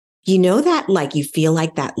you know that like you feel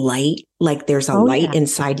like that light, like there's a light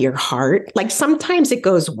inside your heart. Like sometimes it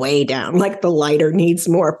goes way down, like the lighter needs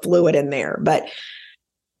more fluid in there. But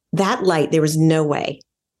that light, there was no way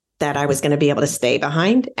that I was going to be able to stay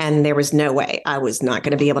behind. And there was no way I was not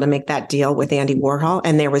going to be able to make that deal with Andy Warhol.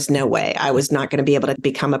 And there was no way I was not going to be able to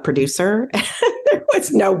become a producer. There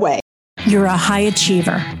was no way. You're a high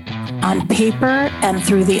achiever. On paper and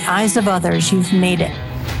through the eyes of others, you've made it.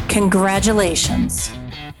 Congratulations.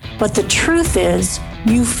 But the truth is,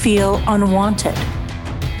 you feel unwanted,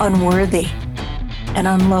 unworthy, and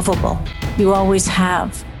unlovable. You always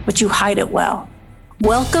have, but you hide it well.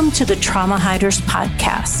 Welcome to the Trauma Hiders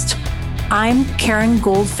Podcast. I'm Karen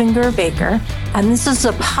Goldfinger Baker, and this is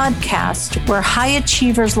a podcast where high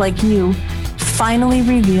achievers like you finally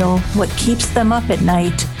reveal what keeps them up at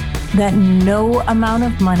night that no amount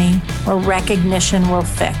of money or recognition will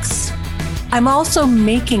fix. I'm also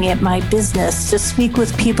making it my business to speak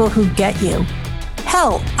with people who get you.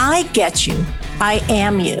 Hell, I get you. I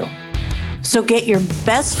am you. So get your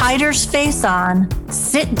best hider's face on,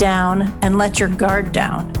 sit down, and let your guard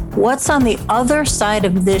down. What's on the other side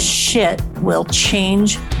of this shit will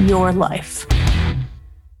change your life.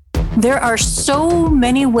 There are so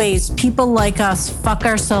many ways people like us fuck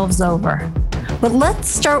ourselves over. But let's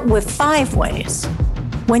start with 5 ways.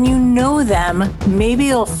 When you know them, maybe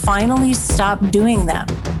you'll finally stop doing them.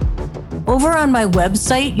 Over on my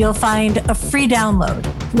website, you'll find a free download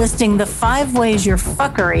listing the 5 ways your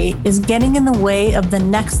fuckery is getting in the way of the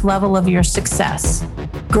next level of your success.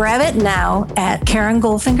 Grab it now at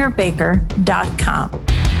KarenGoldfingerBaker.com.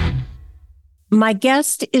 My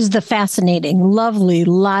guest is the fascinating, lovely,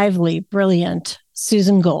 lively, brilliant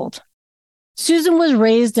Susan Gold. Susan was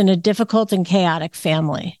raised in a difficult and chaotic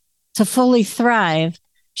family. To fully thrive,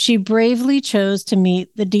 she bravely chose to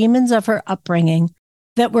meet the demons of her upbringing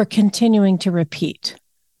that were continuing to repeat.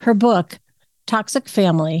 Her book, Toxic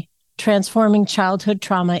Family: Transforming Childhood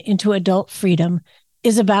Trauma into Adult Freedom,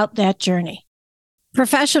 is about that journey.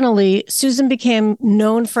 Professionally, Susan became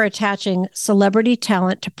known for attaching celebrity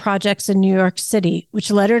talent to projects in New York City,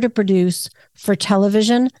 which led her to produce for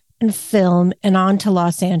television and film and on to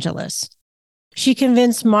Los Angeles. She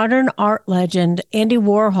convinced modern art legend Andy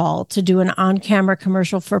Warhol to do an on-camera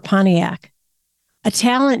commercial for Pontiac. A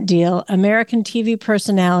talent deal American TV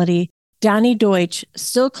personality Donnie Deutsch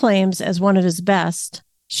still claims as one of his best.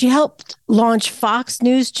 She helped launch Fox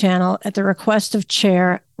News Channel at the request of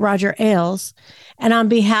Chair Roger Ailes, and on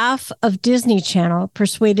behalf of Disney Channel,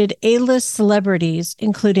 persuaded A-list celebrities,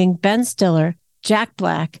 including Ben Stiller, Jack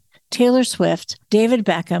Black, Taylor Swift, David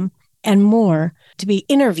Beckham, and more, to be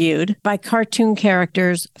interviewed by cartoon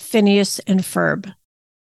characters Phineas and Ferb.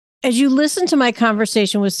 As you listen to my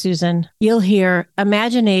conversation with Susan, you'll hear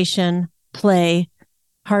imagination, play,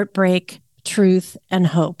 heartbreak, truth, and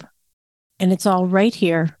hope. And it's all right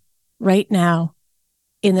here, right now,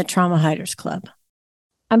 in the Trauma Hiders Club.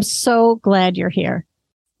 I'm so glad you're here.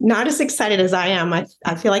 Not as excited as I am. I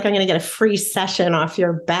feel like I'm going to get a free session off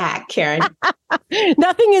your back, Karen.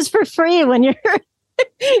 Nothing is for free when you're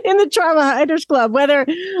in the Trauma Hiders Club, whether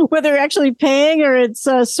you're actually paying or it's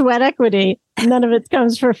sweat equity. None of it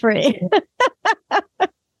comes for free.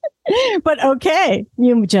 But okay,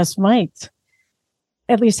 you just might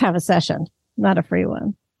at least have a session, not a free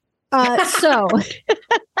one. So,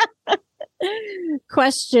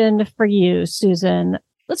 question for you, Susan.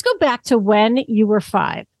 Let's go back to when you were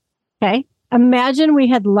 5. Okay. Imagine we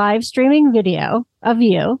had live streaming video of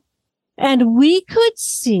you and we could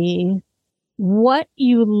see what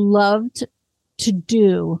you loved to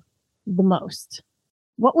do the most.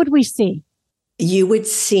 What would we see? You would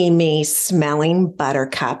see me smelling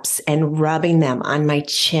buttercups and rubbing them on my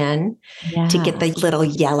chin to get the little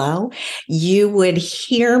yellow. You would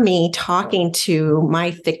hear me talking to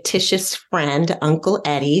my fictitious friend, Uncle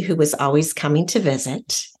Eddie, who was always coming to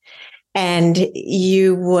visit. And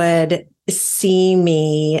you would see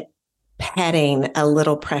me petting a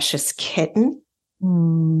little precious kitten.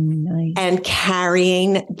 Nice. And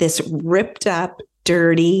carrying this ripped up,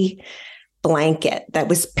 dirty blanket that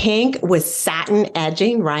was pink with satin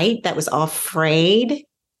edging, right? That was all frayed,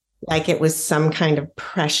 like it was some kind of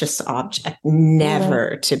precious object,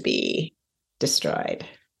 never to be destroyed.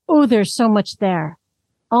 Oh, there's so much there.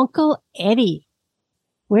 Uncle Eddie.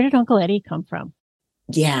 Where did Uncle Eddie come from?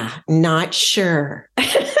 Yeah, not sure.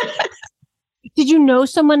 Did you know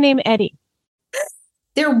someone named Eddie?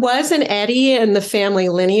 There was an Eddie in the family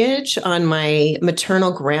lineage on my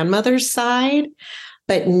maternal grandmother's side.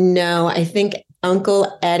 But no, I think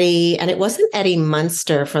Uncle Eddie, and it wasn't Eddie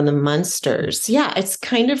Munster from the Munsters. Yeah, it's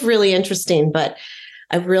kind of really interesting. But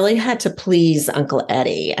I really had to please Uncle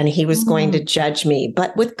Eddie, and he was going to judge me,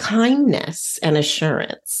 but with kindness and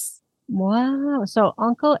assurance. Wow. So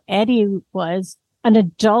Uncle Eddie was an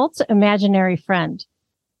adult imaginary friend.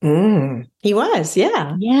 He was,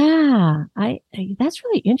 yeah. Yeah. That's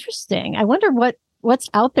really interesting. I wonder what's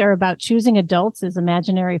out there about choosing adults as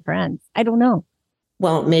imaginary friends. I don't know.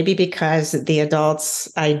 Well, maybe because the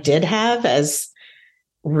adults I did have as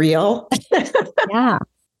real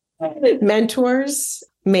mentors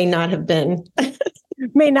may not have been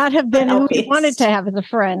who you wanted to have as a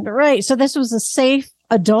friend. Right. So this was a safe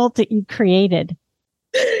adult that you created.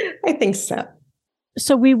 I think so.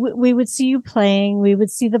 So we would see you playing. We would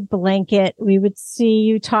see the blanket. We would see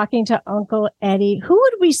you talking to Uncle Eddie. Who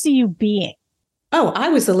would we see you being? Oh, I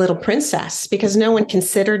was a little princess because no one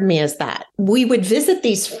considered me as that. We would visit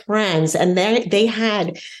these friends, and they had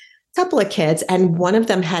a couple of kids, and one of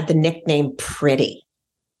them had the nickname Pretty.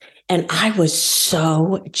 And I was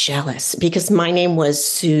so jealous because my name was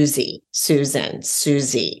Susie.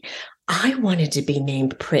 I wanted to be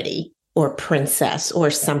named Pretty or Princess or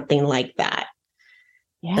something like that.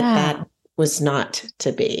 Yeah. But that was not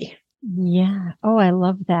to be. Yeah. Oh, I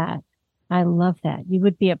love that. You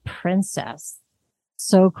would be a princess.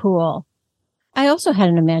 So cool. I also had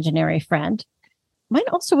an imaginary friend. Mine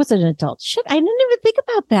also was an adult. Shit, I didn't even think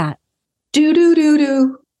about that.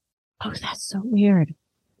 Do. Oh, that's so weird.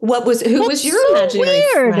 Who was your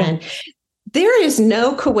imaginary friend? There is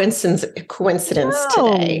no coincidence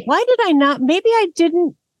today. Why did I not? Maybe I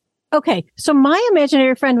didn't. Okay. So my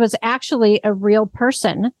imaginary friend was actually a real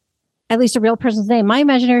person, at least a real person's name. My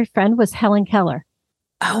imaginary friend was Helen Keller.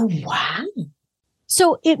 Oh, wow.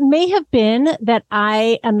 So it may have been that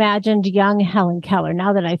I imagined young Helen Keller.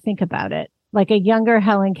 Now that I think about it, like a younger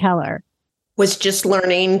Helen Keller was just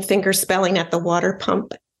learning finger spelling at the water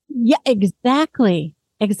pump. Yeah, exactly.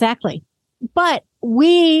 But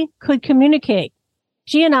we could communicate.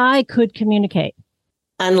 She and I could communicate.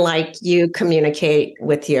 Unlike you communicate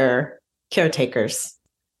with your caretakers,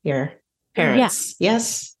 your parents. Yeah.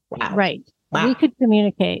 Yes. Wow. Right. Wow. We could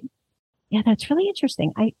communicate. Yeah, that's really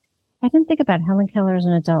interesting. I didn't think about Helen Keller as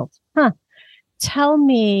an adult. Tell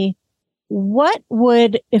me,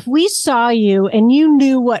 if we saw you and you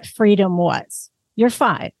knew what freedom was, you're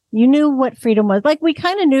 5. You knew what freedom was. Like we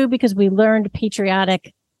kind of knew because we learned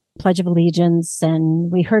patriotic Pledge of Allegiance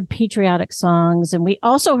and we heard patriotic songs and we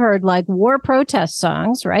also heard like war protest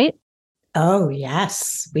songs, right? Oh,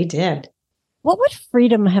 yes, we did. What would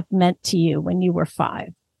freedom have meant to you when you were 5?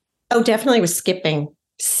 Oh, definitely was skipping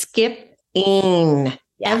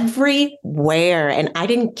everywhere. And I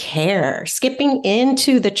didn't care. Skipping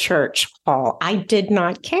into the church hall. I did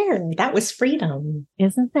not care. That was freedom.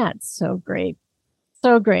 Isn't that so great?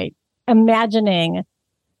 So great. Imagining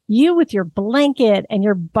you with your blanket and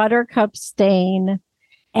your buttercup stain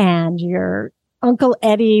and your Uncle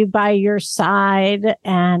Eddie by your side.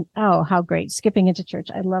 And oh, how great. Skipping into church.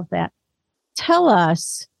 I love that. Tell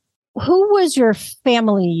us, who was your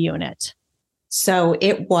family unit? So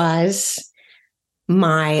it was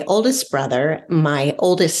my oldest brother, my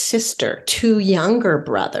oldest sister, 2 younger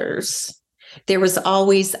brothers. There was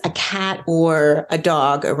always a cat or a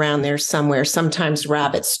dog around there somewhere, sometimes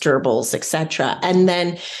rabbits, gerbils, etc. And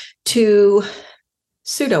then 2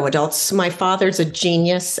 pseudo adults. My father's a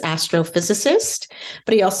genius astrophysicist,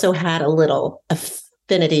 but he also had a little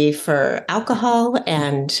affinity for alcohol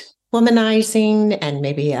and womanizing and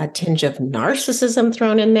maybe a tinge of narcissism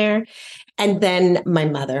thrown in there. And then my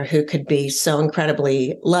mother, who could be so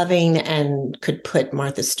incredibly loving and could put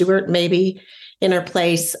Martha Stewart maybe in her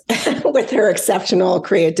place with her exceptional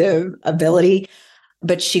creative ability.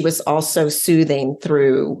 But she was also soothing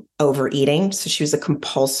through overeating. So she was a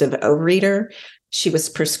compulsive overeater. She was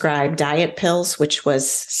prescribed diet pills, which was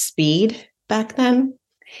speed back then.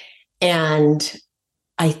 And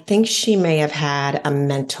I think she may have had a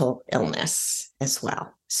mental illness as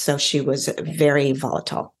well. So she was very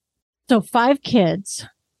volatile. So 5 kids,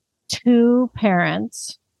 2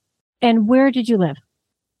 parents. And where did you live?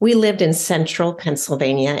 We lived in central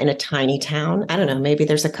Pennsylvania in a tiny town. I don't know, maybe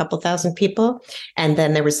there's a couple thousand people. And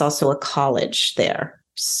then there was also a college there.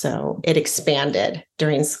 So it expanded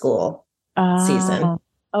during school season.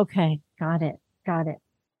 Okay. Got it.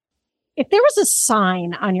 If there was a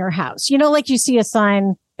sign on your house, like you see a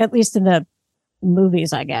sign, at least in the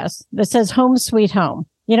movies, I guess, that says home sweet home.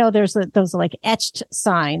 There's those like etched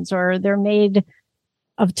signs or they're made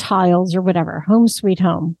of tiles or whatever, home sweet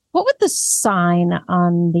home. What would the sign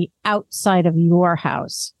on the outside of your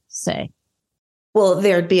house say? Well,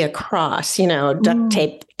 there'd be a cross, duct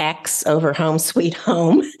tape X over home sweet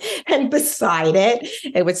home. And beside it,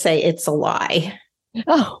 it would say, it's a lie.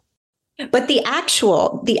 Oh, But the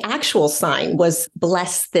actual sign was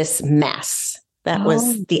bless this mess. That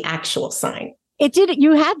was the actual sign. It did.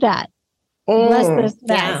 You had that. Bless this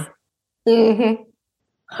mess. Yeah. Mm-hmm.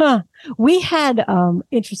 Huh. We had,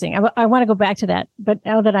 interesting. I want to go back to that, but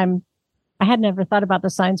now that I had never thought about the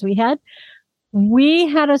signs we had. We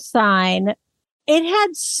had a sign. It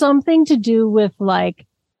had something to do with like,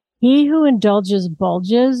 he who indulges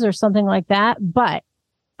bulges or something like that. But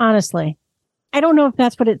honestly, I don't know if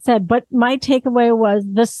that's what it said, but my takeaway was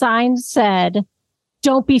the sign said,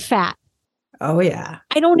 don't be fat. Oh, yeah.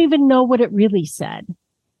 I don't even know what it really said.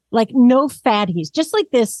 Like no fatties, just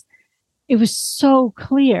like this. It was so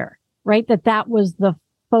clear, right? That was the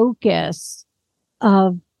focus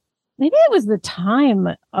of, maybe it was the time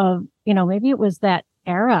of, maybe it was that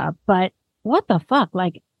era, but what the fuck?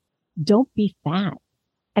 Like, don't be fat.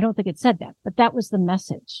 I don't think it said that, but that was the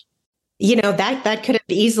message. That could have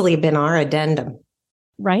easily been our addendum.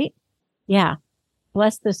 Right? Yeah.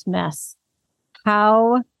 Bless this mess.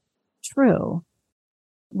 How true.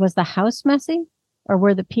 Was the house messy, or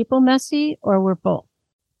were the people messy, or were both?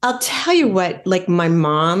 I'll tell you what, like my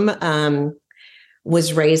mom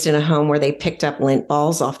was raised in a home where they picked up lint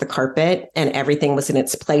balls off the carpet and everything was in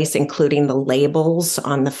its place, including the labels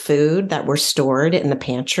on the food that were stored in the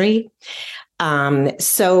pantry.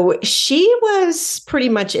 So she was pretty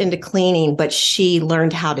much into cleaning, but she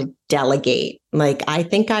learned how to delegate. Like, I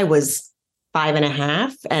think I was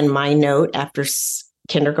 5.5, and my note after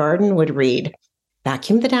kindergarten would read,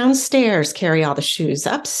 vacuum the downstairs, carry all the shoes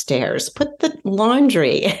upstairs, put the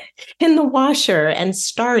laundry in the washer and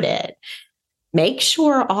start it. Make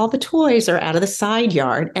sure all the toys are out of the side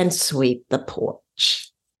yard and sweep the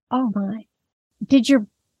porch. Oh my. Did your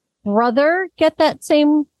brother get that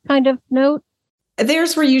same kind of note?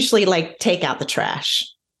 Theirs were usually like, take out the trash.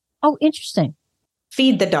 Oh, interesting.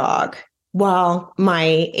 Feed the dog. While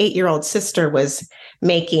my 8-year-old sister was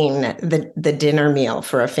making the dinner meal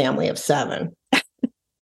for a family of 7.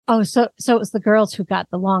 Oh, so it was the girls who got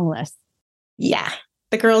the long list. Yeah.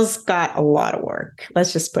 The girls got a lot of work.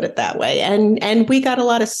 Let's just put it that way. And we got a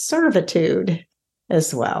lot of servitude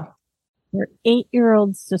as well. Your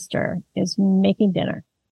 8-year-old sister is making dinner.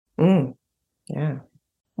 Yeah.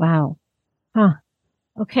 Wow. Huh.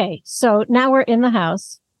 Okay. So now we're in the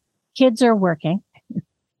house. Kids are working.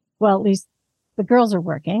 Well, at least the girls are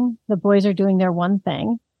working. The boys are doing their one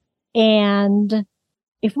thing. And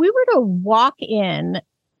if we were to walk in,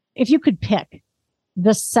 if you could pick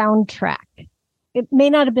the soundtrack, it may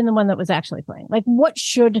not have been the one that was actually playing. Like, what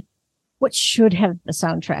should have the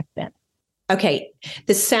soundtrack been? Okay.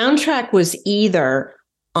 The soundtrack was either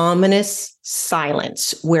ominous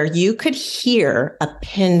silence, where you could hear a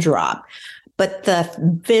pin drop, but the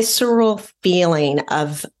visceral feeling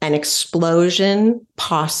of an explosion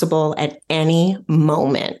possible at any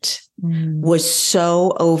moment was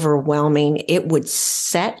so overwhelming. It would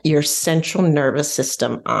set your central nervous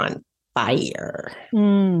system on fire.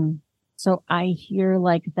 So I hear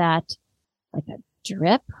like that, like a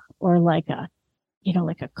drip, or like a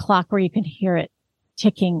clock where you can hear it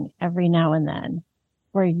ticking every now and then,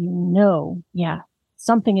 where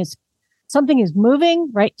something is moving,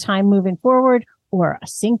 right? Time moving forward, or a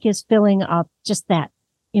sink is filling up, just that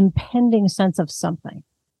impending sense of something.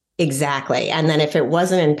 Exactly. And then if it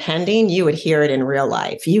wasn't impending, you would hear it in real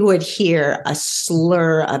life. You would hear a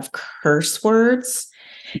slur of curse words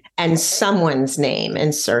and someone's name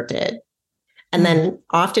inserted. And then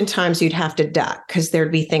oftentimes you'd have to duck because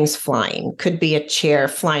there'd be things flying. Could be a chair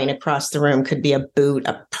flying across the room, could be a boot,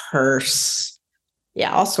 a purse.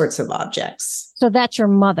 Yeah, all sorts of objects. So that's your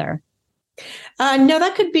mother. No,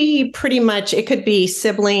 that could be pretty much, it could be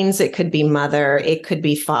siblings, it could be mother, it could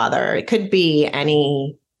be father, it could be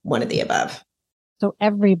any one of the above. So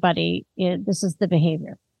everybody, this is the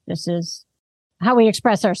behavior. This is how we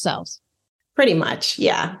express ourselves. Pretty much,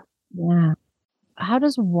 yeah. Yeah. How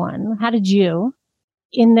did you,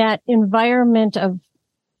 in that environment of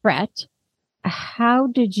threat, how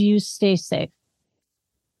did you stay safe?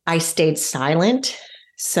 I stayed silent.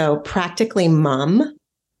 So practically mum.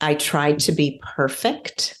 I tried to be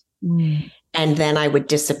perfect. And then I would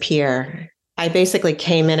disappear. I basically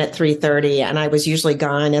came in at 3:30 and I was usually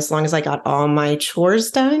gone as long as I got all my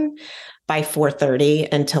chores done by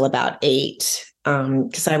 4:30 until about 8.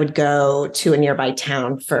 Because I would go to a nearby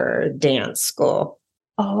town for dance school.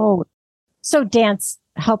 Oh, so dance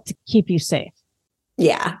helped keep you safe.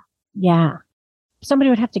 Yeah. Yeah. Somebody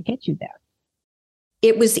would have to get you there.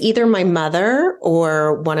 It was either my mother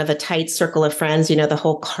or one of a tight circle of friends, the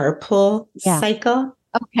whole carpool cycle.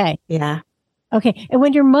 Okay. Yeah. Okay. And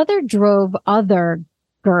when your mother drove other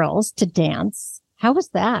girls to dance, how was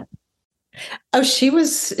that? Oh, she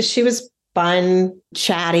was fun,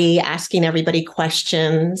 chatty, asking everybody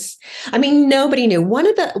questions. I mean, nobody knew. One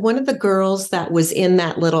of the girls that was in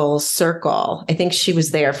that little circle, I think she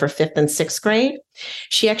was there for 5th and 6th grade.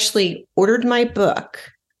 She actually ordered my book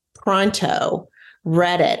pronto,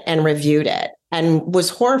 read it and reviewed it and was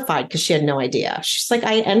horrified because she had no idea. She's like,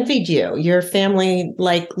 I envied you. Your family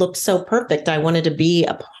looked so perfect. I wanted to be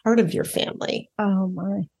a part of your family. Oh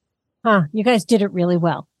my. Huh. You guys did it really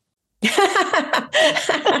well.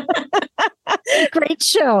 Great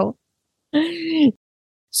show.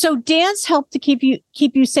 So dance helped to keep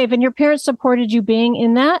you safe, and your parents supported you being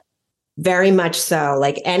in that? Very much so.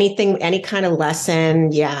 Like anything, any kind of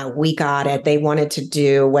lesson, yeah, we got it. They wanted to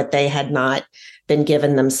do what they had not been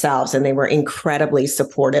given themselves, and they were incredibly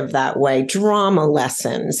supportive that way. Drama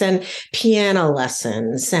lessons and piano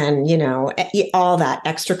lessons and, all that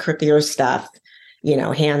extracurricular stuff,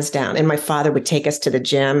 hands down. And my father would take us to the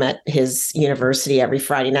gym at his university every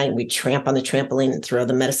Friday night. And we'd tramp on the trampoline and throw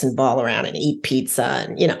the medicine ball around and eat pizza.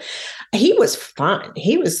 And, he was fun.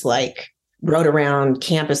 He was rode around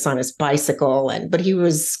campus on his bicycle, but he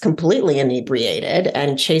was completely inebriated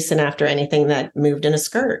and chasing after anything that moved in a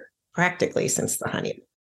skirt, practically since the honeymoon.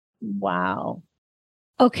 Wow.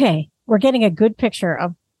 Okay. We're getting a good picture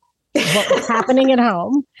of what was happening at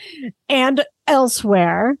home and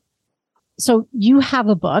elsewhere. So you have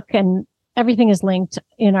a book, and everything is linked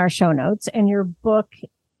in our show notes, and your book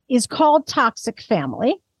is called Toxic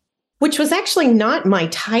Family, which was actually not my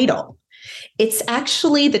title. It's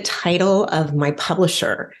actually the title of my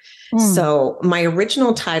publisher. So my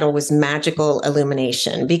original title was Magical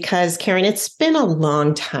Illumination because, Karen, it's been a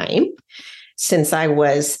long time since I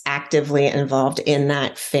was actively involved in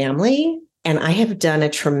that family. And I have done a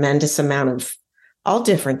tremendous amount of all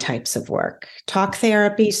different types of work, talk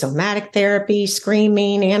therapy, somatic therapy,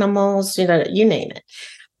 screaming, animals, you name it.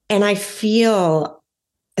 And I feel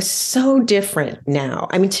so different now.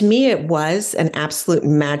 I mean, to me, it was an absolute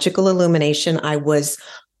magical illumination. I was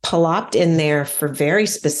plopped in there for very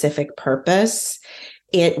specific purpose.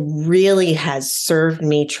 It really has served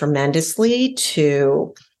me tremendously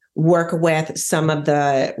to work with some of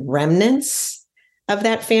the remnants of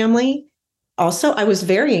that family. Also, I was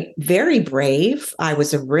very, very brave. I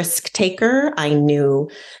was a risk taker. I knew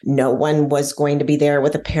no one was going to be there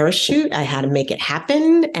with a parachute. I had to make it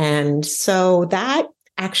happen. And so that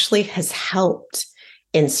actually has helped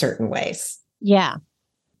in certain ways. Yeah.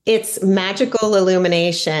 It's magical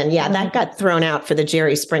illumination. Yeah, that got thrown out for the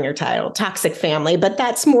Jerry Springer title, Toxic Family, but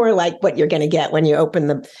that's more like what you're going to get when you open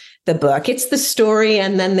the book. It's the story,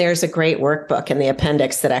 and then there's a great workbook in the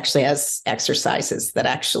appendix that actually has exercises that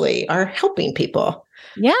actually are helping people.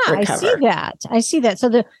 Yeah, recover. I see that. So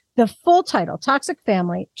the full title, Toxic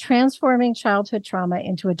Family, Transforming Childhood Trauma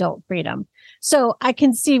into Adult Freedom. So I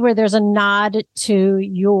can see where there's a nod to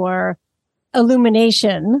your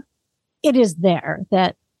illumination. It is there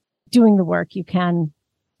that doing the work, you can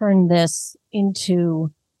turn this into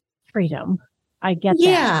freedom. I get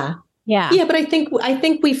that. Yeah. But I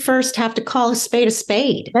think we first have to call a spade a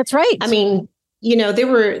spade. That's right. I mean, there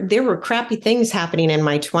were crappy things happening in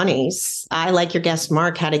my 20s. I, like your guest,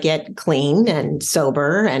 Mark, had to get clean and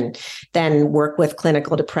sober and then work with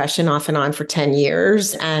clinical depression off and on for 10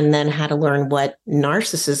 years, and then had to learn what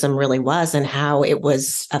narcissism really was and how it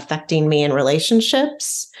was affecting me in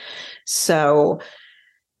relationships. So,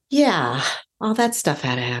 yeah, all that stuff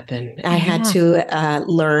had to happen. I had to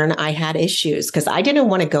learn I had issues because I didn't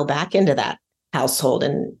want to go back into that household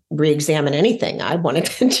and re-examine anything. I wanted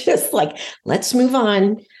to just let's move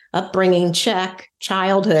on. Upbringing, check.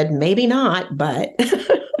 Childhood, maybe not, but.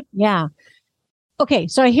 Yeah. Okay.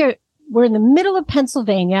 So I hear we're in the middle of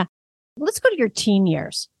Pennsylvania. Let's go to your teen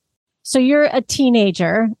years. So you're a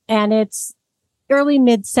teenager and it's early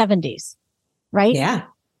mid 70s, right?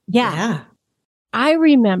 Yeah. I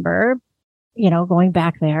remember, going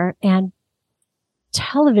back there, and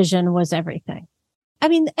television was everything. I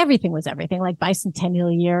mean, everything was everything, like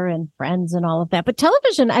Bicentennial Year and Friends and all of that. But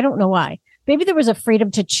television, I don't know why. Maybe there was a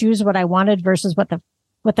freedom to choose what I wanted versus what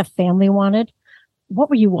the family wanted. What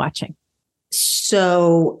were you watching?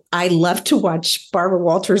 So I love to watch Barbara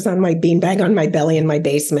Walters on my beanbag on my belly in my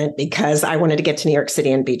basement because I wanted to get to New York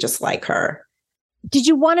City and be just like her. Did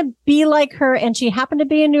you want to be like her and she happened to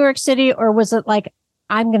be in New York City, or was it like,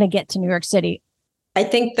 I'm going to get to New York City? I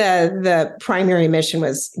think the primary mission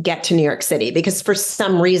was get to New York City because for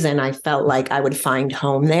some reason I felt like I would find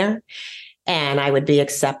home there and I would be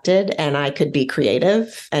accepted and I could be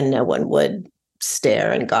creative and no one would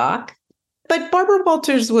stare and gawk. But Barbara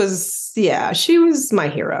Walters she was my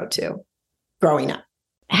hero too, growing up.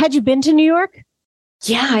 Had you been to New York?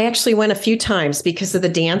 Yeah, I actually went a few times because of the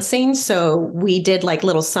dancing. So we did like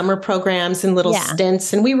little summer programs and little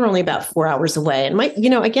stints, and we were only about 4 hours away. And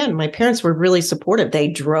again, my parents were really supportive. They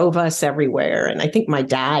drove us everywhere. And I think my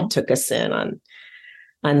dad took us in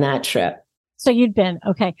on that trip. So you'd been,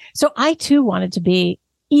 okay. So I too wanted to be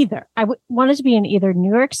wanted to be in either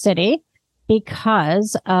New York City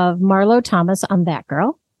because of Marlo Thomas on That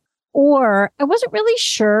Girl, or I wasn't really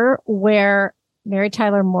sure where Mary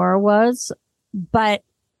Tyler Moore was, but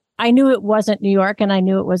I knew it wasn't New York and I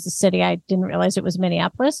knew it was the city. I didn't realize it was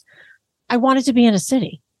Minneapolis. I wanted to be in a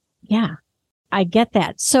city. Yeah, I get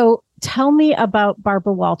that. So tell me about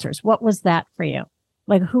Barbara Walters. What was that for you?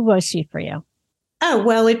 Like, who was she for you? Oh,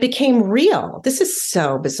 well, it became real. This is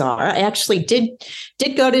so bizarre. I actually did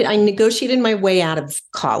I negotiated my way out of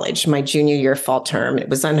college, my junior year fall term. It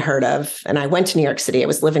was unheard of. And I went to New York City. I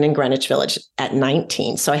was living in Greenwich Village at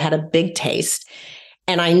 19. So I had a big taste.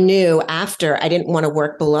 And I knew after I didn't want to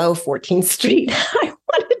work below 14th Street. I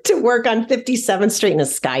wanted to work on 57th Street in a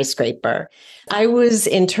skyscraper. I was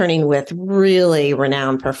interning with really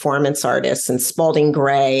renowned performance artists and Spalding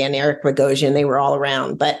Gray and Eric Bogosian. They were all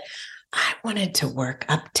around. But I wanted to work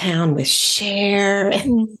uptown with Cher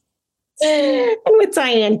and with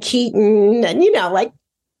Diane Keaton and, like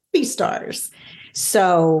these stars.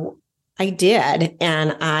 So I did.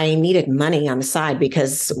 And I needed money on the side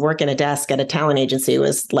because working a desk at a talent agency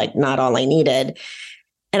was like not all I needed.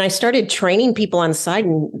 And I started training people on the side,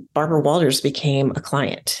 and Barbara Walters became a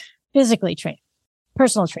client. Physically trained,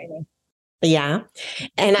 personal training. Yeah.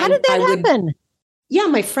 And how did that happen? Yeah,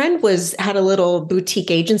 my friend had a little boutique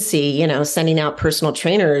agency, sending out personal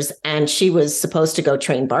trainers, and she was supposed to go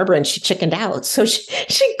train Barbara, and she chickened out. So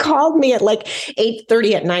she called me at like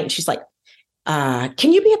 8:30 at night, and she's like,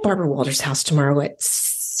 can you be at Barbara Walters' house tomorrow at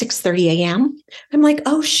 6:30 a.m.? I'm like,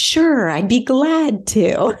 oh, sure. I'd be glad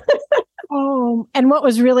to. Oh, and what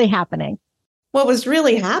was really happening? What was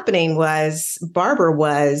really happening was Barbara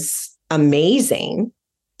was amazing.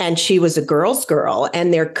 And she was a girl's girl,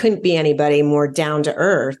 and there couldn't be anybody more down to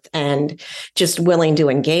earth and just willing to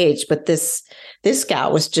engage. But this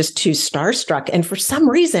gal was just too starstruck. And for some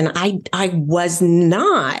reason, I was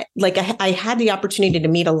not. Like, I had the opportunity to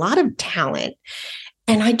meet a lot of talent,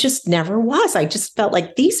 and I just never was. I just felt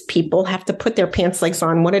like these people have to put their pants legs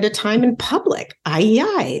on one at a time in public.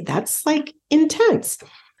 That's like intense.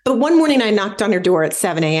 But one morning I knocked on her door at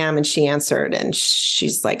 7 a.m. and she answered, and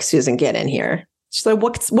she's like, Susan, get in here. She's like,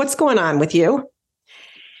 what's going on with you?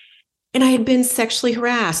 And I had been sexually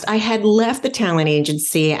harassed. I had left the talent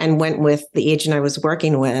agency and went with the agent I was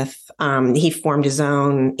working with. He formed his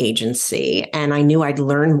own agency, and I knew I'd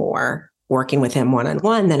learn more working with him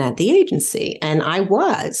one-on-one than at the agency. And I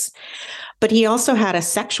was. But he also had a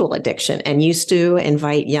sexual addiction and used to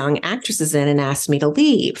invite young actresses in and ask me to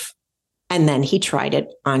leave. And then he tried it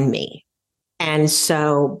on me. And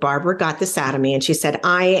so Barbara got this out of me, and she said,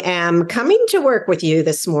 I am coming to work with you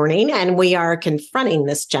this morning, and we are confronting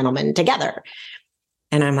this gentleman together.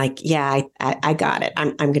 And I'm like, yeah, I got it.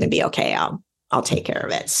 I'm going to be okay. I'll take care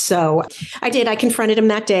of it. So I did. I confronted him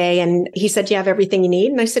that day, and he said, do you have everything you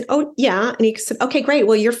need? And I said, oh, yeah. And he said, okay, great.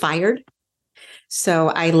 Well, you're fired. So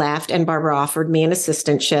I left, and Barbara offered me an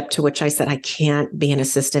assistantship, to which I said, I can't be an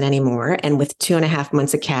assistant anymore. And with 2.5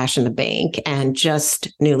 months of cash in the bank, and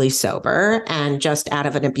just newly sober, and just out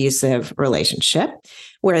of an abusive relationship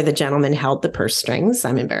where the gentleman held the purse strings,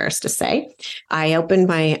 I'm embarrassed to say, I opened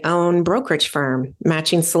my own brokerage firm,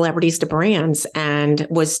 matching celebrities to brands, and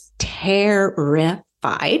was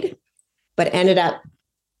terrified, but ended up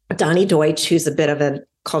Donnie Deutsch, who's a bit of a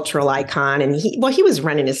cultural icon. And he was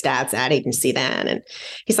running his dad's ad agency then. And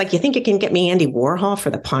he's like, you think you can get me Andy Warhol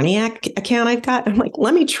for the Pontiac account I've got? I'm like,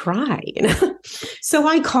 let me try. So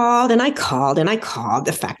I called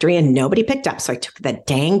the factory, and nobody picked up. So I took the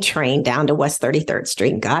dang train down to West 33rd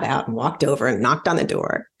Street and got out and walked over and knocked on the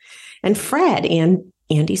door. And Fred, and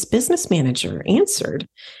Andy's business manager, answered.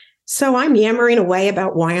 So I'm yammering away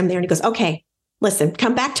about why I'm there. And he goes, okay, listen,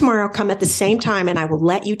 come back tomorrow, come at the same time, and I will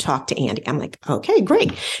let you talk to Andy. I'm like, okay,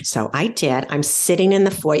 great. So I did. I'm sitting in the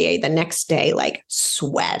foyer the next day, like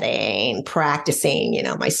sweating, practicing,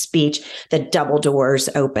 my speech. The double doors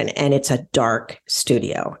open, and it's a dark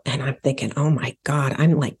studio. And I'm thinking, oh my God,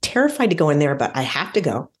 I'm like terrified to go in there, but I have to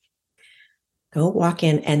go. Go walk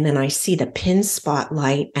in, and then I see the pin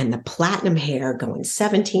spotlight and the platinum hair going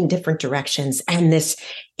 17 different directions, and this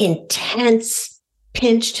intense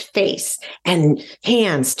pinched face and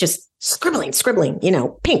hands just scribbling,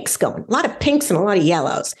 pinks going, a lot of pinks and a lot of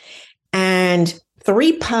yellows, and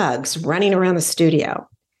 3 pugs running around the studio.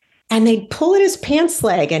 And they'd pull at his pants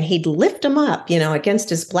leg and he'd lift him up, against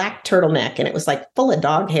his black turtleneck. And it was like full of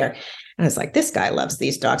dog hair. And I was like, this guy loves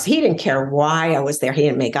these dogs. He didn't care why I was there. He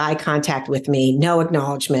didn't make eye contact with me, no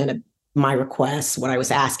acknowledgement of my requests, what I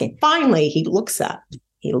was asking. Finally, he looks up,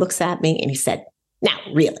 he looks at me and he said, now,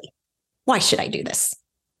 really, why should I do this?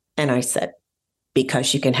 And I said,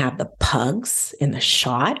 because you can have the pugs in the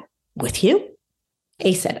shot with you.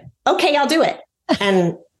 He said, okay, I'll do it.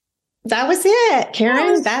 And that was it,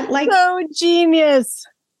 Karen. That so genius.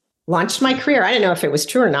 Launched my career. I didn't know if it was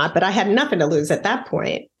true or not, but I had nothing to lose at that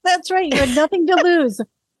point. That's right. You had nothing to lose.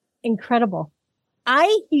 Incredible.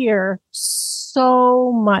 I hear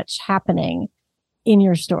so much happening in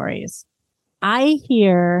your stories. I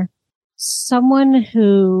hear someone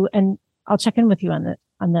who, and I'll check in with you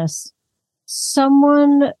on this,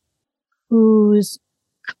 someone whose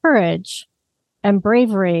courage and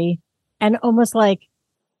bravery and almost like,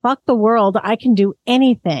 fuck the world, I can do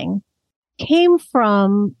anything, came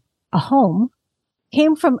from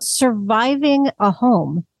surviving a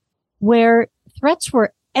home where threats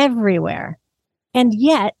were everywhere. And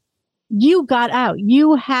yet you got out.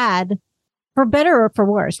 You had, for better or for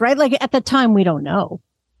worse, right? Like at the time, we don't know,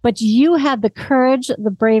 but you had the courage, the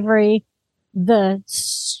bravery, the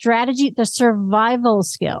strategy, the survival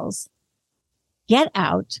skills. Get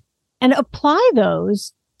out and apply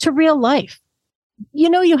those to real life.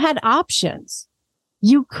 You had options.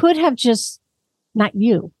 You could have not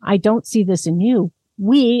you. I don't see this in you.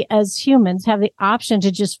 We as humans have the option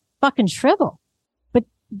to just fucking shrivel. But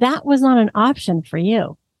that was not an option for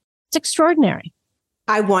you. It's extraordinary.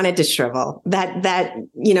 I wanted to shrivel. That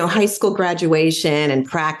high school graduation and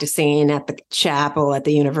practicing at the chapel at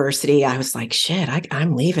the university, I was like, shit,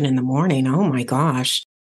 I'm leaving in the morning. Oh my gosh.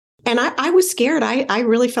 And I was scared. I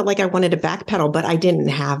really felt like I wanted to backpedal, but I didn't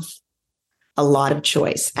have a lot of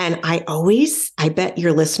choice. And I bet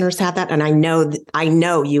your listeners have that. And I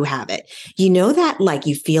know you have it. That like,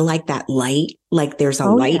 you feel like that light, like there's a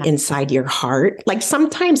light inside your heart. Like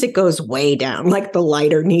sometimes it goes way down, like the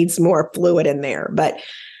lighter needs more fluid in there. But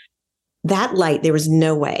that light, there was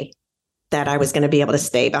no way that I was going to be able to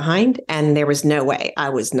stay behind. And there was no way I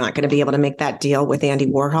was not going to be able to make that deal with Andy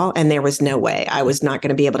Warhol. And there was no way I was not going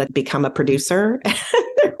to be able to become a producer.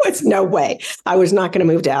 There was no way I was not going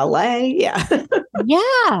to move to LA.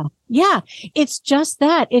 Yeah. Yeah. It's just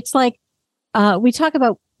that. It's like, we talk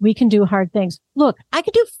about we can do hard things. Look, I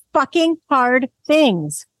could do fucking hard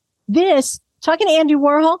things. Talking to Andy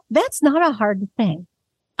Warhol, that's not a hard thing.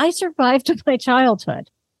 I survived my childhood,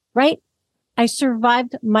 right? I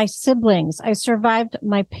survived my siblings. I survived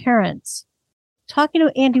my parents. Talking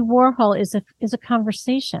to Andy Warhol is a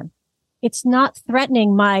conversation. It's not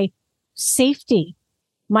threatening my safety,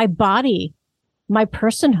 my body, my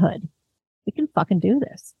personhood. We can fucking do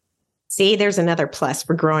this. See, there's another plus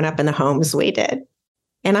for growing up in the homes we did.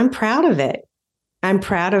 And I'm proud of it. I'm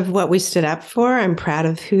proud of what we stood up for. I'm proud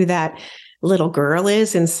of who that little girl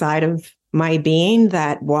is inside of my being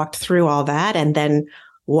that walked through all that and then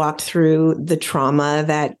walked through the trauma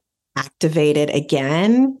that activated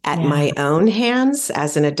again at my own hands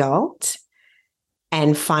as an adult,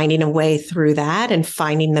 and finding a way through that and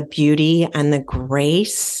finding the beauty and the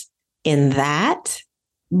grace in that.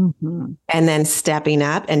 Mm-hmm. And then stepping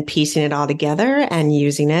up and piecing it all together and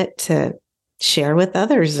using it to share with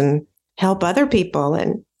others and help other people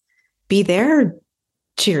and be their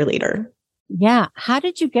cheerleader. Yeah. How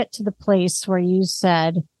did you get to the place where you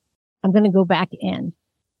said, I'm going to go back in?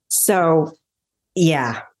 So,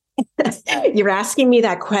 yeah, you're asking me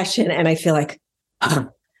that question and I feel like,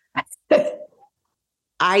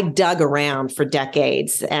 I dug around for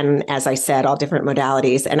decades. And as I said, all different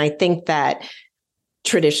modalities. And I think that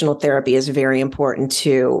traditional therapy is very important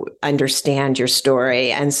to understand your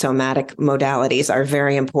story, and somatic modalities are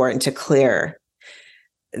very important to clear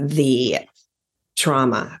the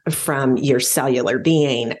trauma from your cellular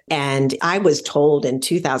being. And I was told in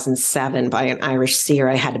 2007 by an Irish seer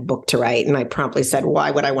I had a book to write. And I promptly said,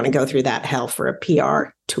 why would I want to go through that hell for a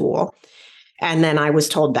PR tool? And then I was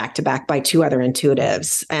told back to back by two other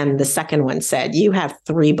intuitives. And the second one said, you have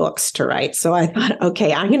 3 books to write. So I thought,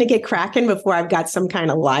 okay, I'm going to get cracking before I've got some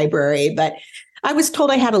kind of library. But I was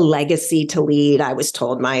told I had a legacy to lead. I was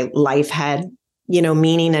told my life had,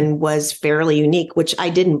 meaning and was fairly unique, which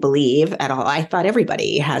I didn't believe at all. I thought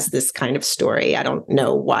everybody has this kind of story. I don't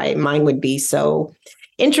know why mine would be so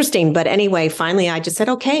interesting. But anyway, finally, I just said,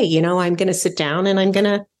 okay, I'm going to sit down and I'm going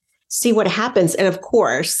to see what happens. And of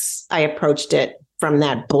course, I approached it from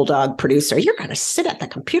that bulldog producer. You're going to sit at the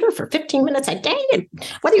computer for 15 minutes a day, and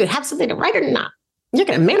whether you have something to write or not, you're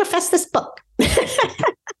going to manifest this book.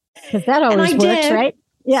 Because that always works, right?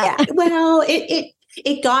 Yeah. Well, it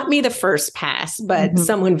It got me the first pass, but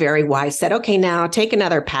someone very wise said, okay, now take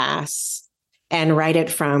another pass and write it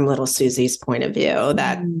from little Susie's point of view,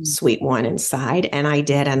 that sweet one inside. And I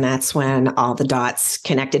did. And that's when all the dots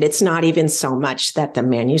connected. It's not even so much that the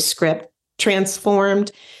manuscript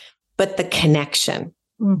transformed, but the connection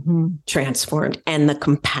transformed, and the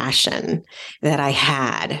compassion that I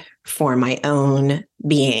had for my own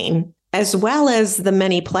being, as well as the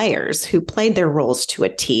many players who played their roles to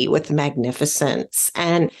a T with magnificence.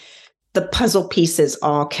 And the puzzle pieces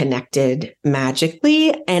all connected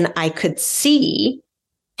magically. And I could see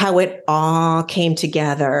how it all came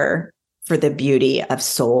together for the beauty of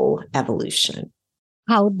soul evolution.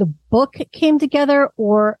 How the book came together,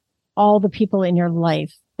 or all the people in your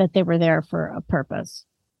life, that they were there for a purpose?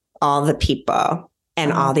 All the people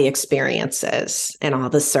and all the experiences and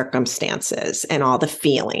all the circumstances and all the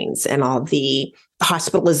feelings and all the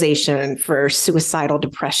hospitalization for suicidal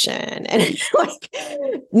depression and like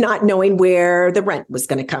not knowing where the rent was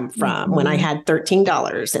going to come from when I had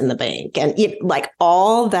 $13 in the bank. And like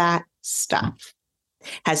all that stuff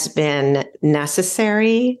has been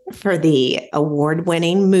necessary for the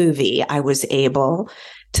award-winning movie I was able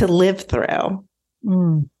to live through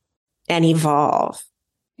and evolve.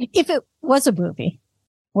 If it was a movie,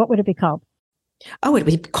 what would it be called? Oh, it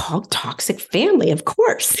would be called Toxic Family, of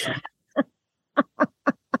course. You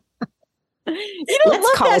don't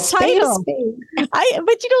love that title.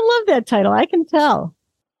 But you don't love that title. I can tell.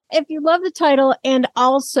 If you love the title, and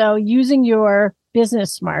also using your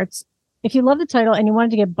business smarts, if you love the title and you wanted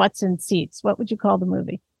to get butts in seats, what would you call the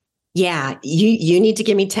movie? Yeah, you need to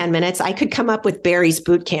give me 10 minutes. I could come up with Barry's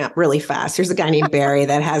boot camp really fast. There's a guy named Barry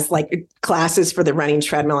that has like classes for the running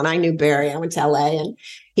treadmill. And I knew Barry. I went to LA and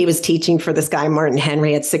he was teaching for this guy, Martin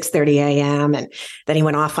Henry, at 6:30 a.m. And then he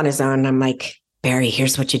went off on his own. And I'm like, Barry,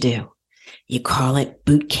 here's what you do. You call it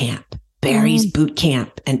boot camp, Barry's boot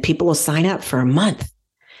camp, and people will sign up for a month.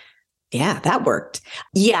 Yeah, that worked.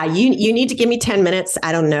 Yeah, you need to give me 10 minutes.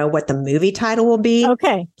 I don't know what the movie title will be.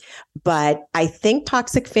 Okay. But I think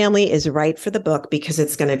Toxic Family is right for the book because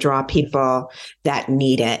it's going to draw people that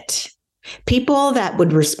need it. People that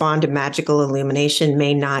would respond to magical illumination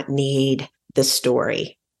may not need the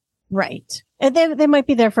story. Right. And they might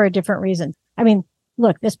be there for a different reason. I mean,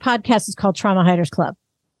 look, this podcast is called Trauma Hiders Club.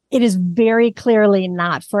 It is very clearly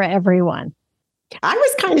not for everyone. I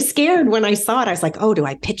was kind of scared when I saw it. I was like, oh, do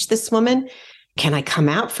I pitch this woman? Can I come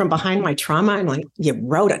out from behind my trauma? I'm like, you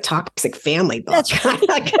wrote a Toxic Family book. That's right.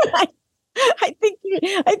 I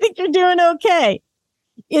think you're doing okay.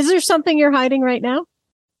 Is there something you're hiding right now?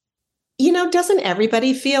 Doesn't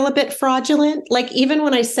everybody feel a bit fraudulent? Like even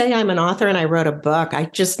when I say I'm an author and I wrote a book, I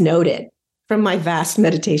just noted from my vast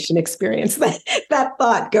meditation experience that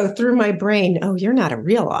thought go through my brain. Oh, you're not a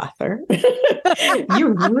real author.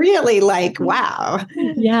 You're really like, wow.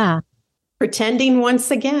 Yeah. Pretending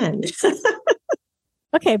once again.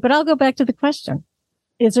 Okay, but I'll go back to the question.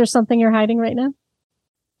 Is there something you're hiding right now?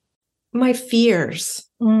 My fears.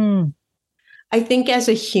 I think as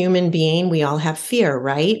a human being, we all have fear,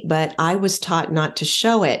 right? But I was taught not to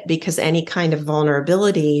show it because any kind of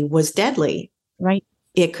vulnerability was deadly. Right.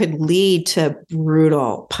 It could lead to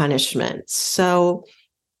brutal punishment. So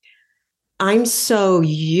I'm so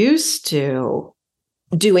used to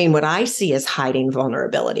doing what I see as hiding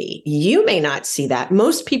vulnerability. You may not see that.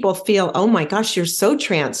 Most people feel, oh my gosh, you're so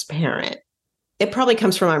transparent. It probably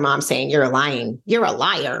comes from my mom saying, you're lying. You're a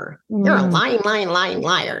liar. You're a lying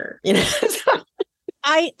liar.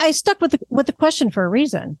 I stuck with the question for a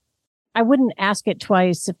reason. I wouldn't ask it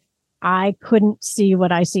twice if I couldn't see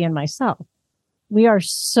what I see in myself. We are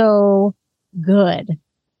so good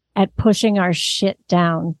at pushing our shit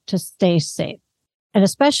down to stay safe. And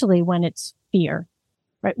especially when it's fear,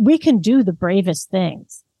 right? We can do the bravest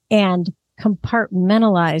things and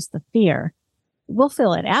compartmentalize the fear. We'll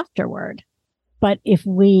feel it afterward. But if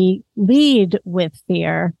we lead with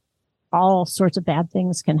fear, all sorts of bad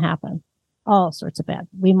things can happen. All sorts of bad.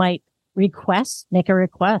 We might make a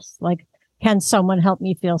request like, can someone help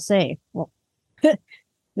me feel safe? Well,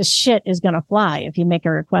 the shit is going to fly if you make a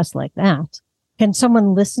request like that. Can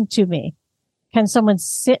someone listen to me? Can someone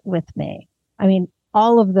sit with me? I mean,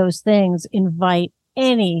 all of those things invite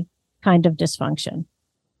any kind of dysfunction,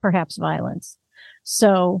 perhaps violence.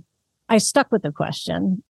 So I stuck with the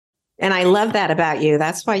question. And I love that about you.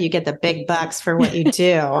 That's why you get the big bucks for what you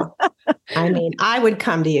do. I mean, I would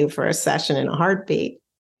come to you for a session in a heartbeat.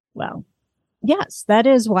 Well, yes, that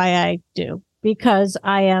is why I do, because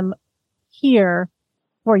I am here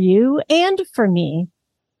for you and for me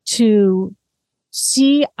to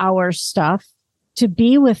see our stuff, to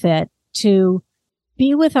be with it, to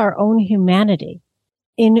be with our own humanity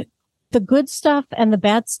in the good stuff and the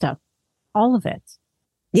bad stuff, all of it.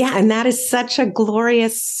 Yeah. And that is such a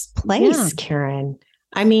glorious place, Karen.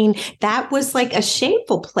 I mean, that was like a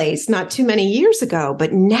shameful place not too many years ago,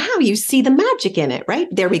 but now you see the magic in it, right?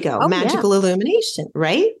 There we go. Magical illumination,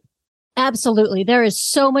 right? Absolutely. There is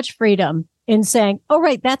so much freedom in saying, oh,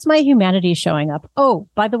 right, that's my humanity showing up. Oh,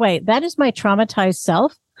 by the way, that is my traumatized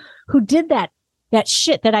self who did that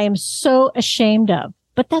shit that I am so ashamed of.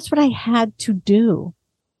 But that's what I had to do.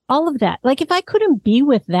 All of that. Like if I couldn't be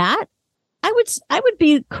with that, I would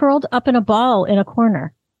be curled up in a ball in a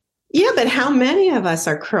corner. Yeah, but how many of us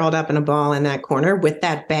are curled up in a ball in that corner with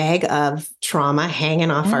that bag of trauma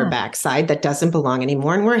hanging off our backside that doesn't belong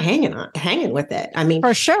anymore, and we're hanging with it? I mean,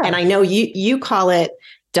 for sure. And I know you call it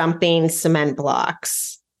dumping cement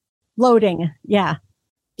blocks, loading. Yeah.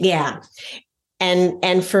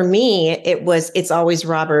 And for me, it's always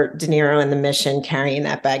Robert De Niro in The Mission carrying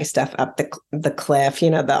that bag of stuff up the cliff,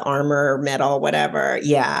 the armor, metal, whatever.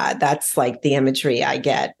 Yeah, that's like the imagery I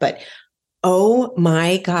get. But oh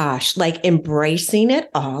my gosh, like embracing it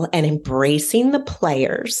all and embracing the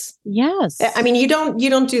players. Yes. I mean, you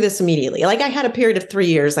don't do this immediately. Like I had a period of 3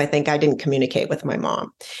 years, I think I didn't communicate with my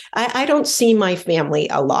mom. I don't see my family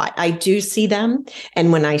a lot. I do see them.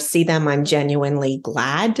 And when I see them, I'm genuinely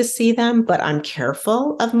glad to see them, but I'm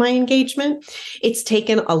careful of my engagement. It's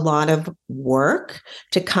taken a lot of work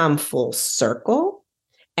to come full circle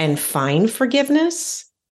and find forgiveness.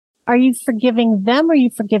 Are you forgiving them or are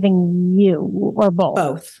you forgiving you, or both?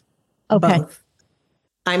 Both. Okay. Both.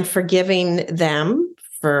 I'm forgiving them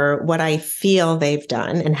for what I feel they've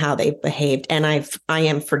done and how they've behaved. And I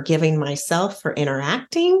am forgiving myself for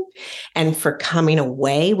interacting and for coming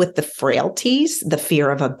away with the frailties, the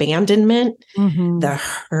fear of abandonment, the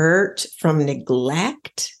hurt from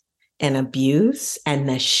neglect and abuse, and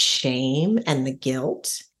the shame and the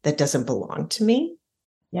guilt that doesn't belong to me.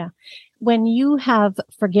 Yeah. When you have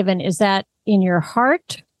forgiven, is that in your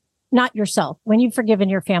heart? Not yourself. When you've forgiven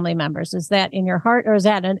your family members, is that in your heart, or is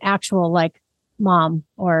that an actual like mom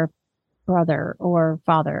or brother or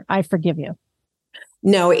father? I forgive you.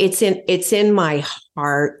 No, it's in my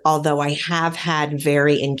heart. Although I have had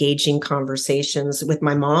very engaging conversations with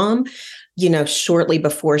my mom, shortly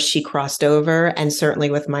before she crossed over, and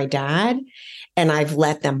certainly with my dad. And I've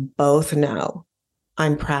let them both know,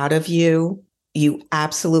 I'm proud of you. You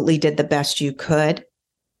absolutely did the best you could.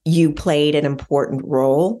 You played an important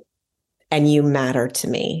role and you matter to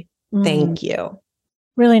me. Thank you.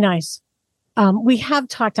 Really nice. We have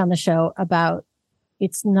talked on the show about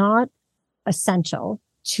it's not essential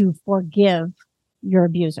to forgive your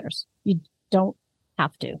abusers. You don't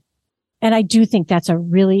have to. And I do think that's a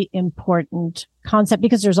really important concept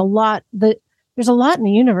because there's a lot in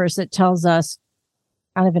the universe that tells us,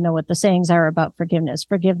 I don't even know what the sayings are about forgiveness.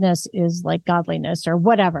 Forgiveness is like godliness or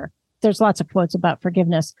whatever. There's lots of quotes about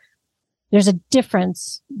forgiveness. There's a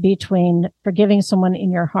difference between forgiving someone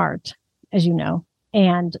in your heart, as you know,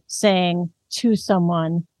 and saying to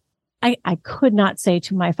someone, I could not say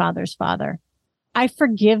to my father's father, I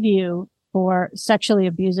forgive you for sexually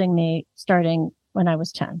abusing me starting when I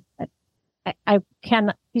was 10. I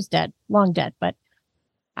cannot, he's dead, long dead, but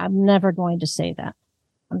I'm never going to say that.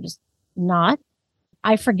 I'm just not.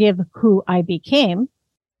 I forgive who I became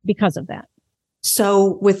because of that.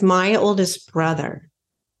 So with my oldest brother,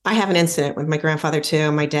 I have an incident with my grandfather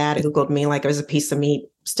too. My dad Googled me like I was a piece of meat,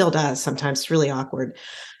 still does sometimes. It's really awkward,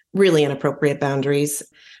 really inappropriate boundaries.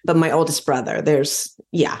 But my oldest brother, I was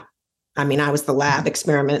the lab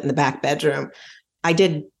experiment in the back bedroom. I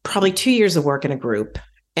did probably 2 years of work in a group,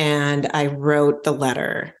 and I wrote the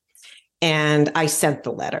letter. And I sent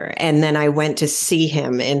the letter, and then I went to see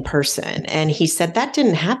him in person, and he said that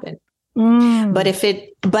didn't happen. But if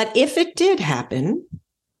it did happen,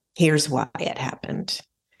 here's why it happened.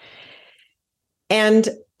 And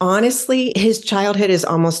honestly, his childhood is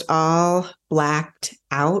almost all blacked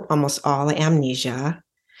out, almost all amnesia.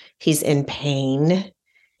 He's in pain.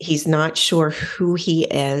 He's not sure who he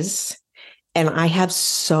is. And I have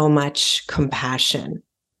so much compassion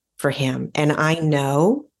for him. And I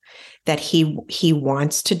know that he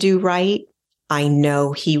wants to do right. I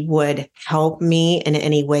know he would help me in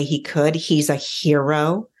any way he could. He's a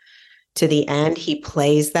hero to the end. He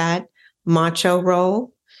plays that macho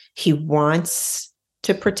role. He wants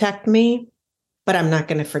to protect me, but I'm not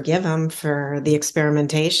going to forgive him for the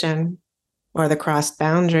experimentation or the crossed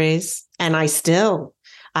boundaries. And I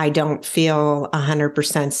don't feel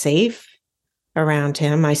 100% safe around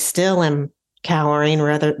him. I still am cowering,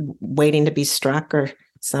 rather waiting to be struck or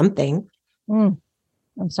something. I'm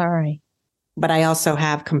sorry. But I also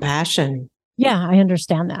have compassion. Yeah, I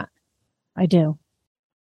understand that. I do.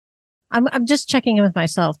 I'm just checking in with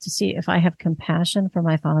myself to see if I have compassion for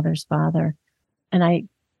my father's father. And I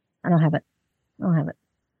don't have it. I don't have it.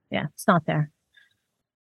 Yeah, it's not there.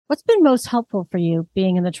 What's been most helpful for you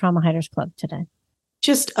being in the Trauma Hiders Club today?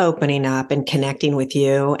 Just opening up and connecting with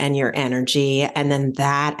you and your energy. And then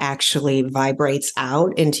that actually vibrates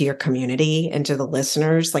out into your community, into the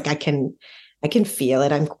listeners. Like I can feel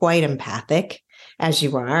it. I'm quite empathic as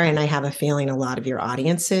you are. And I have a feeling a lot of your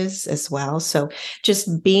audiences as well. So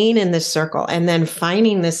just being in this circle and then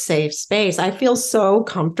finding this safe space, I feel so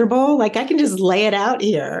comfortable. Like I can just lay it out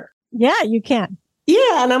here. Yeah, you can.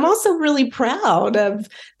 Yeah. And I'm also really proud of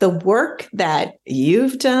the work that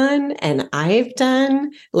you've done and I've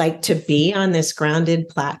done, like to be on this grounded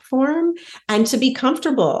platform and to be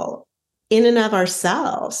comfortable in and of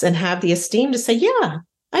ourselves and have the esteem to say, yeah,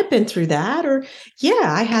 I've been through that, or yeah,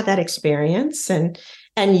 I had that experience. And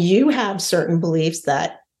you have certain beliefs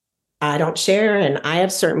that I don't share, and I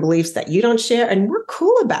have certain beliefs that you don't share, and we're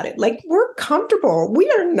cool about it. Like we're comfortable. We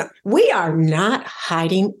are not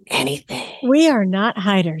hiding anything. We are not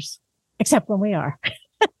hiders, except when we are.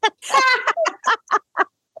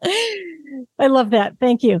 I love that.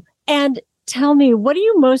 Thank you. And tell me, what are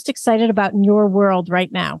you most excited about in your world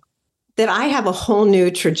right now? That I have a whole new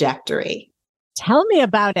trajectory. Tell me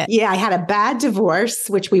about it. Yeah, I had a bad divorce,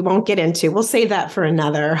 which we won't get into. We'll save that for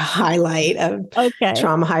another highlight of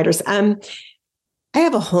Trauma Hiders. I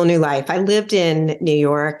have a whole new life. I lived in New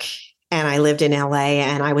York and I lived in LA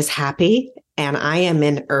and I was happy. And I am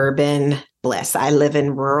in urban bliss. I live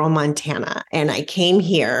in rural Montana and I came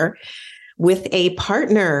here with a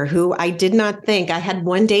partner who I did not think. I had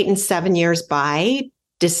one date in 7 years by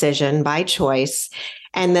decision, by choice.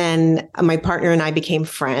 And then my partner and I became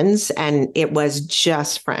friends, and it was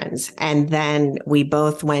just friends. And then we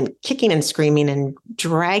both went kicking and screaming and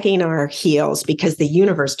dragging our heels because the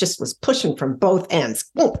universe just was pushing from both ends.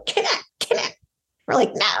 Oh, connect. We're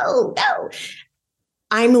like, no.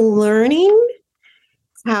 I'm learning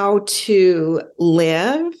how to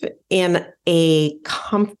live in a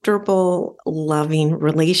comfortable, loving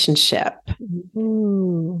relationship.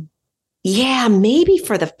 Ooh. Yeah, maybe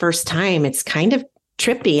for the first time, it's kind of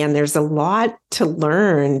trippy and there's a lot to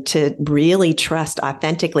learn to really trust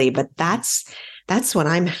authentically, but that's what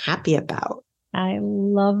I'm happy about. I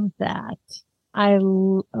love that.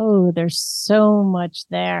 There's so much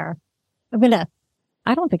there.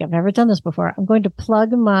 I don't think I've ever done this before. I'm going to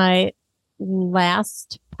plug my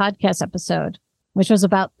last podcast episode, which was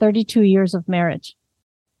about 32 years of marriage.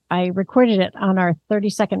 I recorded it on our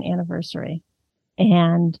 32nd anniversary,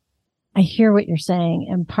 and I hear what you're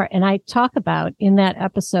saying, and I talk about in that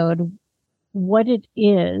episode what it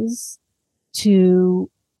is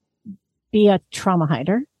to be a trauma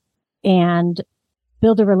hider and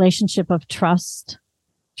build a relationship of trust,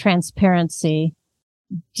 transparency,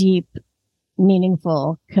 deep,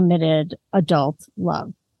 meaningful, committed adult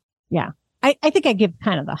love. Yeah. I think I give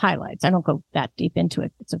kind of the highlights. I don't go that deep into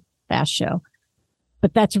it. It's a fast show,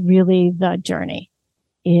 but that's really the journey.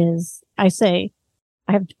 Is I say,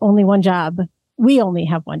 I have only one job. We only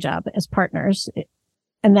have one job as partners,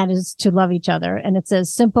 and that is to love each other. And it's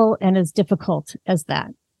as simple and as difficult as that.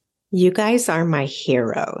 You guys are my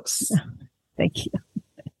heroes. Thank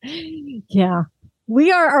you. Yeah.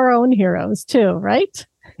 We are our own heroes too, right?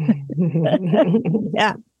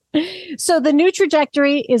 Yeah. So the new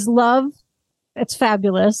trajectory is love. It's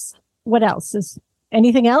fabulous. What else? Is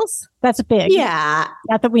anything else? That's big. Yeah.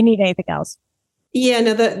 Not that we need anything else. Yeah,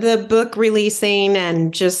 no, the book releasing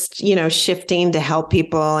and just, shifting to help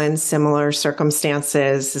people in similar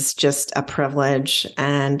circumstances is just a privilege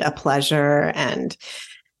and a pleasure. And,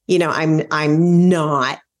 I'm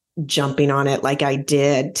not jumping on it like I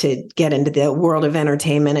did to get into the world of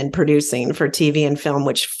entertainment and producing for TV and film,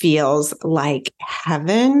 which feels like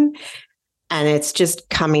heaven. And it's just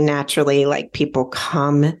coming naturally, like people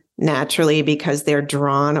come naturally because they're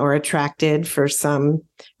drawn or attracted for some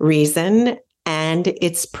reason. And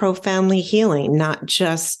it's profoundly healing, not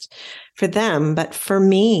just for them, but for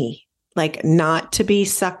me, like not to be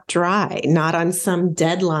sucked dry, not on some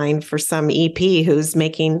deadline for some EP who's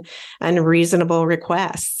making unreasonable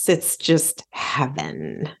requests. It's just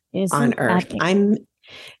heaven on earth. I'm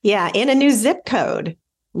in a new zip code,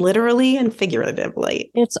 literally and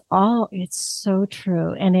figuratively. It's so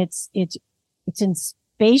true. And it's in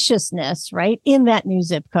spaciousness, right? In that new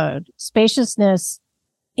zip code, spaciousness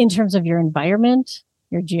in terms of your environment,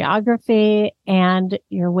 your geography, and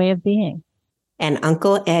your way of being. And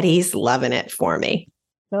Uncle Eddie's loving it for me.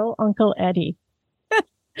 Go Uncle Eddie.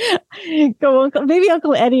 Go Uncle. Maybe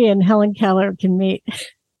Uncle Eddie and Helen Keller can meet.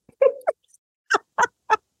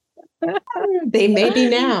 They may be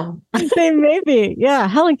now. They may be. Yeah.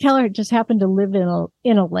 Helen Keller just happened to live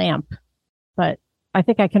in a lamp, but I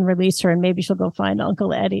think I can release her and maybe she'll go find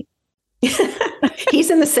Uncle Eddie. He's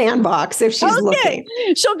in the sandbox if she's looking.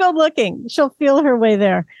 She'll go looking. She'll feel her way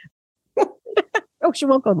there. Oh, she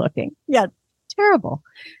won't go looking. Yeah. Terrible.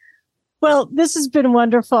 Well, this has been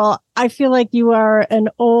wonderful. I feel like you are an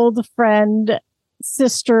old friend,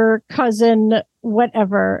 sister, cousin,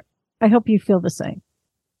 whatever. I hope you feel the same.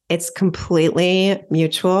 It's completely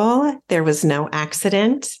mutual. There was no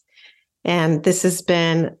accident. And this has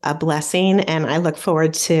been a blessing. And I look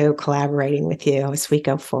forward to collaborating with you as we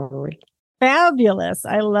go forward. Fabulous.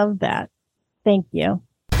 I love that. Thank you.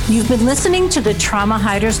 You've been listening to the Trauma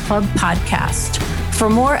Hiders Club podcast. For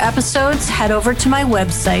more episodes, head over to my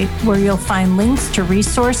website where you'll find links to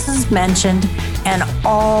resources mentioned and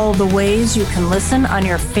all the ways you can listen on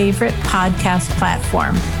your favorite podcast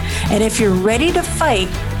platform. And if you're ready to fight,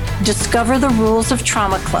 discover the rules of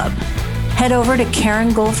Trauma Club. Head over to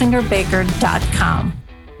KarenGoldfingerBaker.com.